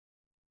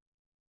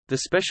The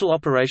Special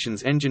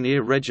Operations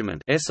Engineer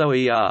Regiment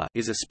 (SOER)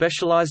 is a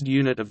specialised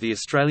unit of the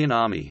Australian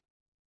Army.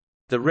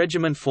 The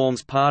regiment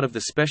forms part of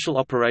the Special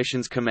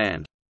Operations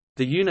Command.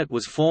 The unit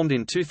was formed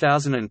in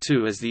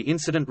 2002 as the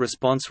Incident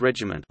Response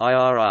Regiment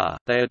 (IRR).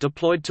 They are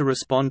deployed to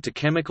respond to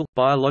chemical,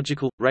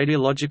 biological,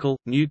 radiological,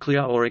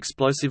 nuclear or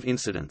explosive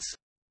incidents.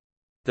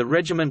 The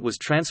regiment was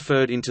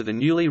transferred into the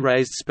newly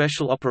raised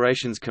Special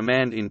Operations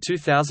Command in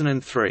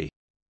 2003.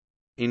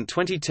 In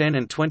 2010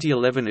 and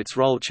 2011 its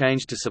role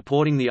changed to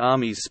supporting the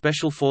Army's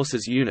Special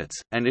Forces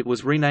units, and it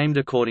was renamed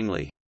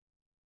accordingly.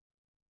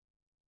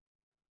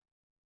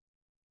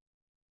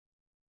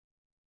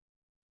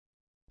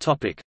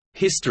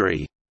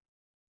 History.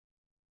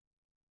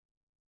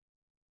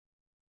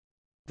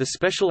 The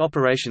Special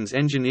Operations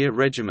Engineer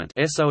Regiment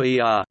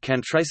 (SOER)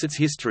 can trace its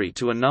history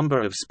to a number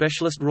of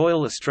specialist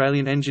Royal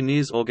Australian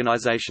Engineers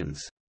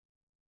organisations.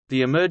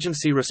 The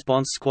Emergency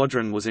Response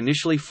Squadron was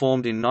initially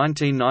formed in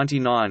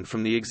 1999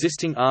 from the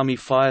existing Army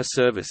Fire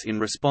Service in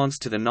response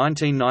to the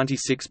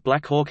 1996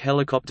 Black Hawk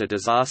helicopter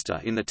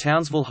disaster in the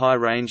Townsville High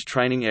Range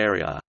Training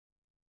Area.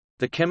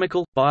 The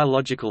Chemical,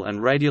 Biological and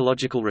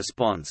Radiological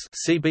Response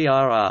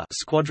 (CBRR)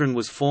 Squadron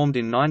was formed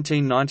in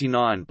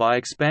 1999 by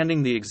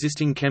expanding the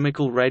existing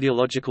Chemical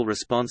Radiological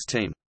Response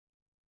Team.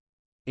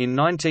 In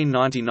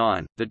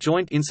 1999, the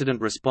Joint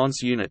Incident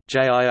Response Unit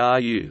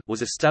 (JIRU)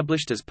 was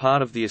established as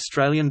part of the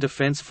Australian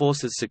Defence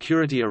Forces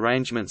security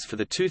arrangements for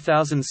the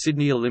 2000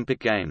 Sydney Olympic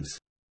Games.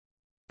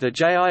 The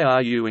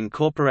JIRU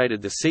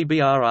incorporated the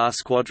CBRR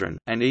Squadron,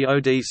 an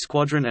EOD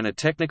Squadron and a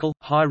Technical,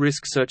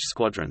 High-Risk Search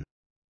Squadron.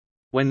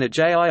 When the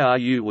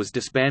JIRU was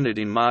disbanded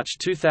in March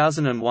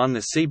 2001,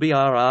 the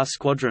CBRR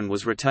Squadron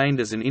was retained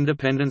as an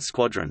independent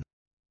squadron.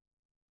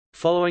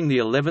 Following the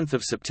 11th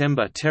of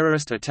September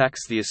terrorist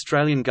attacks, the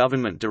Australian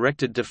government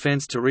directed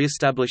Defence to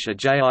re-establish a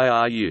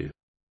JIRU.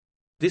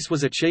 This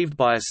was achieved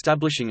by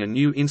establishing a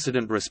new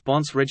Incident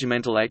Response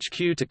Regimental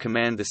HQ to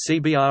command the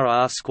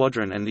CBRR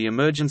Squadron and the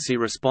Emergency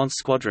Response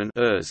Squadron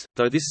 (ERS),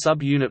 though this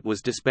sub-unit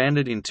was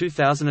disbanded in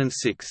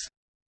 2006.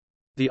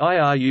 The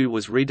IRU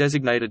was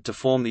redesignated to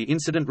form the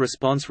Incident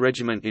Response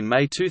Regiment in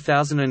May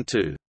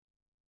 2002.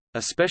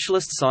 A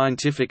specialist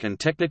scientific and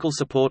technical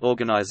support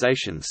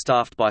organisation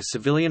staffed by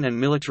civilian and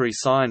military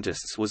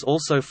scientists was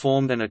also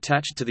formed and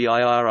attached to the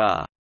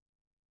IRR.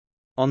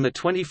 On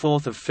 24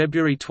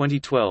 February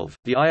 2012,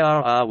 the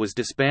IRR was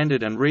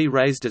disbanded and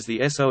re-raised as the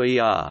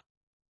SOER.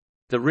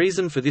 The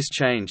reason for this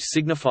change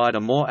signified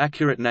a more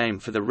accurate name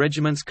for the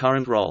regiment's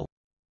current role.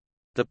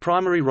 The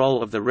primary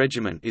role of the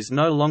regiment is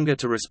no longer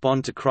to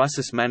respond to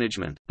crisis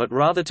management, but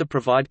rather to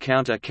provide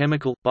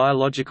counter-chemical,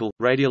 biological,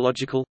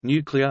 radiological,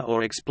 nuclear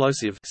or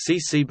explosive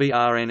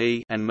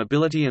and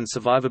mobility and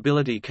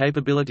survivability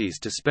capabilities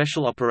to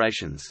special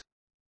operations.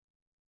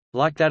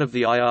 Like that of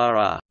the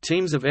IRR,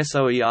 teams of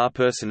SOER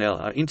personnel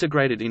are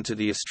integrated into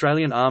the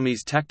Australian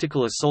Army's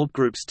tactical assault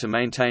groups to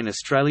maintain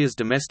Australia's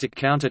domestic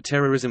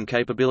counter-terrorism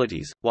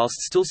capabilities,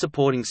 whilst still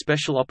supporting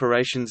special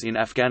operations in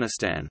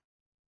Afghanistan.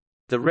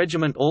 The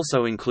regiment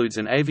also includes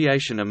an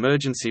aviation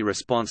emergency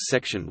response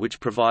section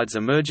which provides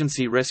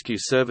emergency rescue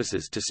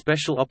services to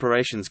Special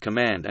Operations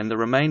Command and the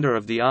remainder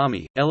of the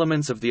Army.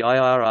 Elements of the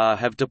IRR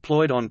have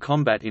deployed on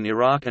combat in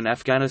Iraq and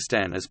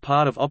Afghanistan as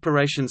part of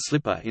Operation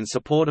Slipper in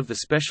support of the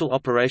Special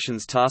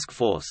Operations Task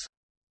Force.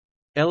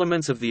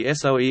 Elements of the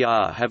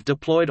SOER have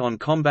deployed on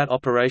combat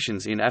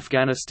operations in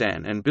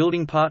Afghanistan and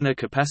building partner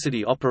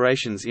capacity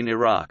operations in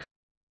Iraq.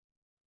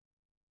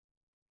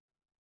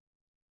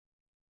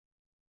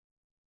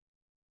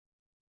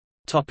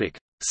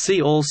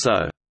 See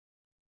also: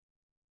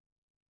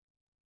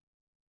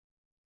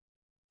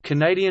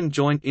 Canadian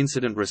Joint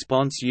Incident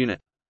Response Unit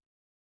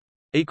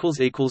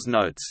 ==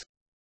 Notes